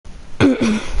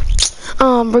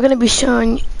we're gonna be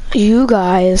showing you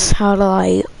guys how to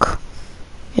like,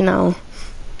 you know,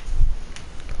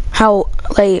 how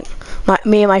like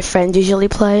me and my friends usually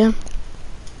play.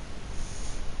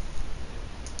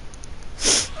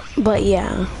 But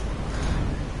yeah.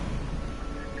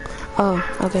 Oh,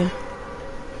 okay.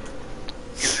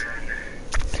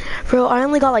 Bro, I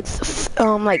only got like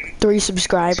 3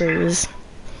 subscribers.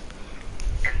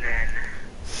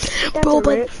 Bro,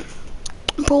 but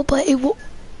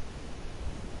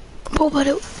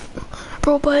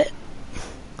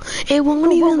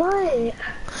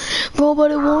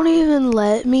it won't even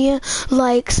let me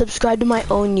like subscribe to my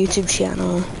own YouTube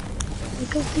channel.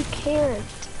 Because you can't.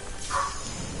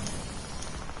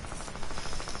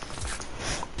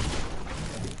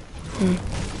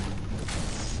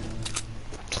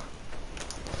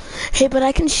 Hey, but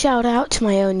I can shout out to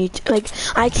my own YouTube, like,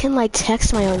 I can, like,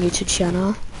 text my own YouTube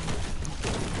channel.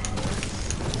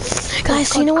 Guys,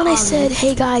 so you know when I said,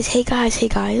 hey guys, hey guys, hey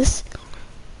guys?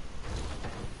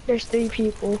 There's 3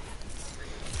 people.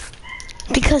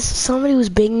 Because somebody was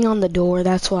banging on the door,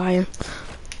 that's why.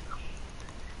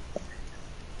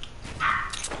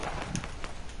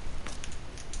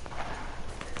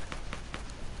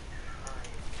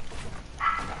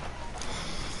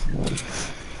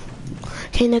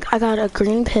 Okay, Nick, I got a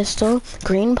green pistol,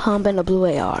 green pump, and a blue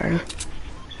AR.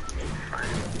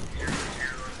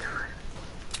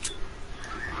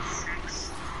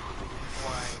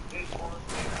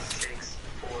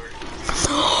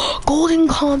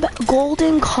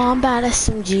 Golden combat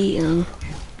SMG.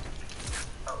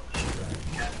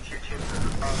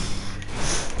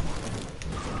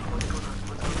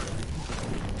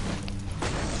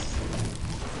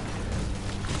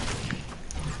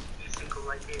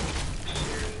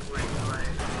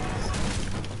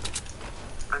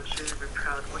 I'm sure you'll be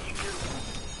proud. What do you do?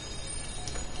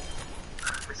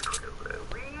 Let's go to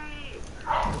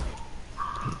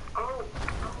Oh,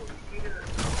 yeah.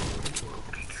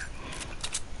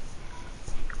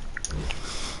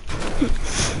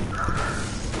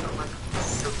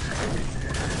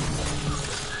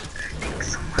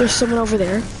 There's someone over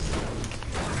there.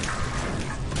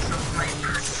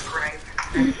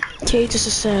 Okay, just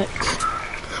a sec.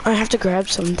 I have to grab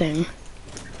something.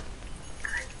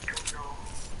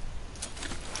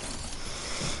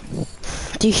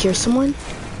 Do you hear someone?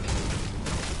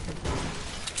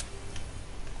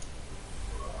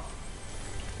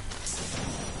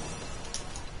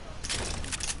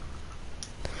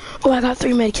 Oh, I got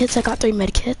 3 medkits.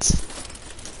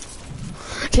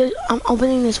 Okay, I'm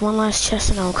opening this one last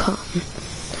chest and I'll come.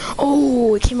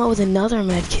 Oh, it came out with another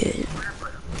medkit.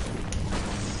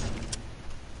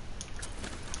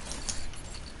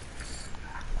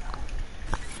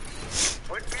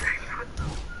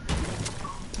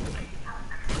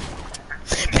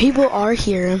 People are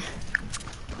here.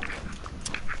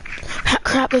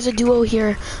 Crap, there's a duo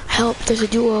here. Help, there's a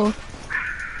duo.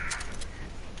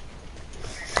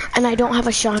 And I don't have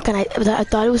a shotgun. I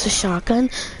thought it was a shotgun.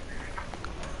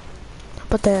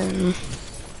 But then...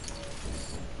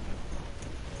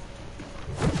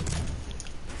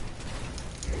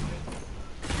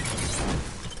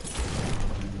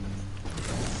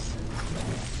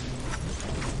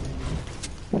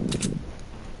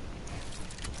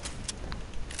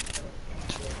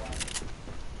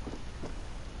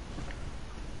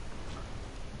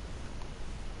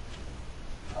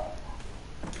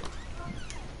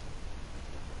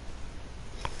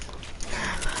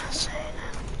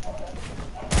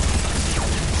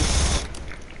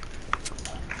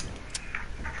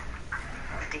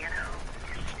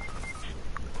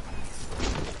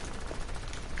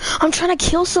 I'm trying to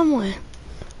kill someone.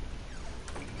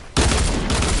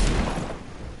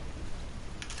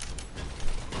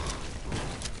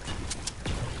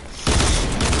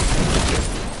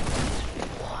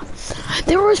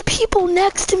 There was people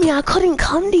next to me. I couldn't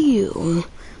come to you.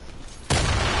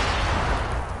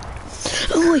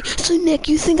 Oh wait, so Nick,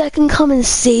 you think I can come and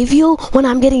save you when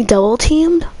I'm getting double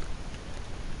teamed?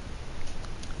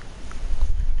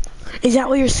 Is that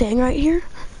what you're saying right here?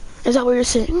 Is that what you're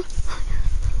saying?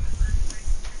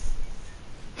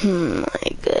 My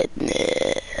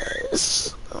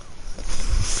goodness.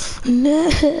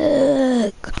 Nick,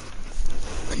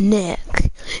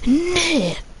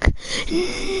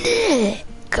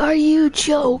 are you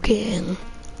joking?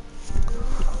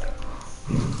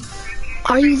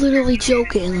 Are you literally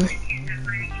joking? Can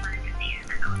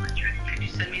you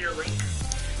send me the link?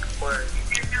 Or...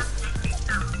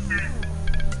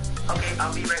 Okay,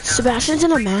 I'll be right down. Sebastian's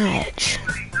in a match.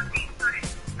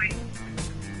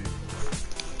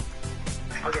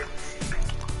 Okay.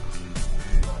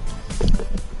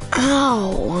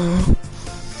 Ow.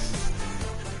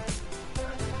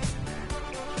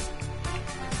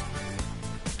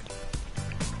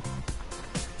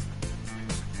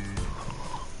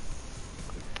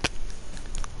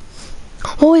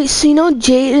 Oh wait, so you know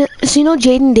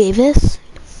Jaden Davis?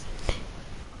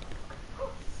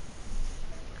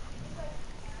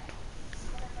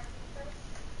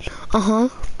 Uh-huh.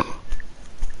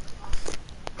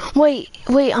 Wait,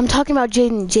 I'm talking about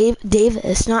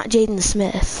Davis, not Jaden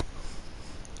Smith.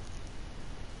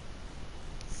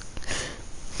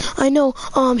 I know,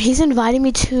 he's inviting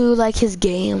me to, like, his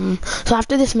game. So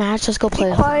after this match, let's go play Be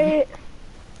with him. quiet.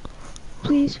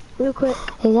 Please, real quick.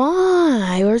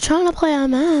 Why? We're trying to play a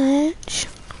match.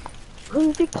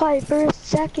 Please be quiet for a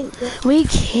second. We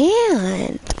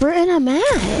can't. We're in a match.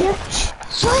 Yeah.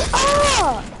 Shut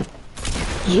up!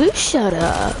 You shut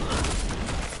up.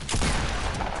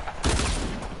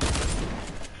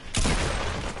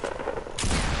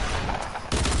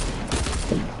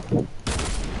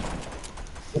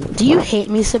 Do you hate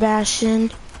me,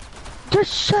 Sebastian?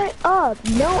 Just shut up.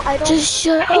 No, I don't. Just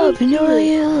shut hate up. No,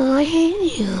 you. I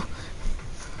hate you.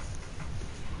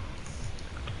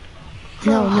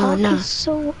 No, no, no. He's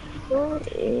so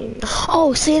annoying.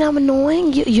 Oh, saying I'm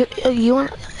annoying? You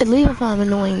want to leave if I'm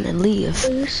annoying, then leave.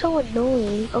 You're so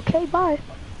annoying. Okay, bye.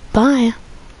 Bye.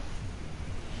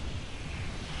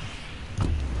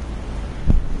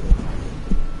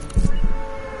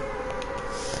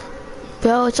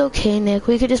 Bro, it's okay, Nick.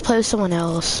 We could just play with someone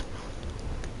else.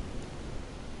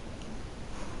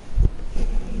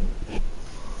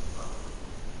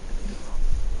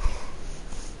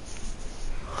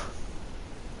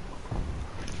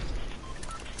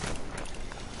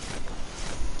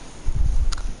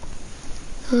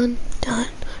 Dun, dun,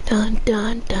 dun,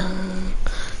 dun, dun.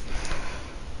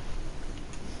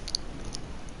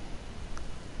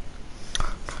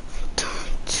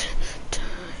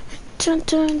 Dun,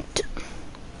 dun, dun.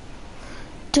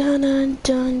 Dun dun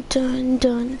dun dun dun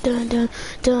dun dun dun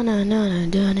dun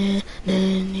dun dun dun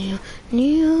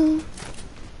dun.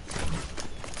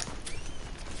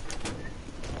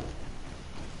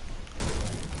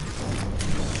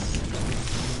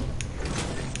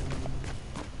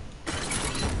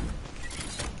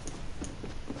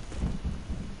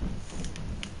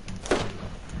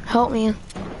 Help me.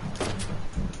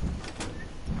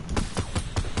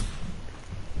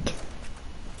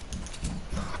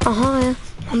 Uh-huh.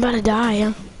 I'm about to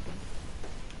die.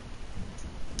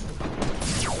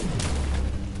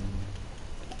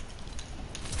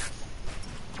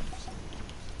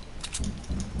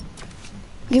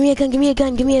 Give me a gun, give me a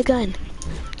gun, give me a gun.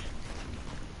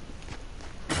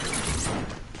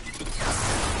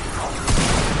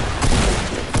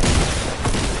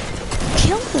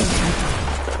 Kill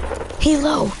him. He's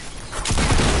low.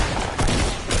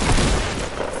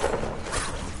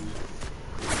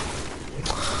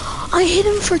 I hit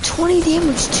him for 20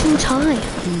 damage 2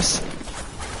 times.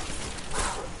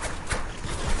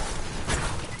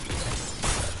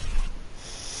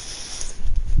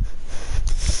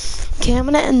 Okay, I'm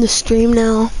gonna end the stream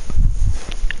now.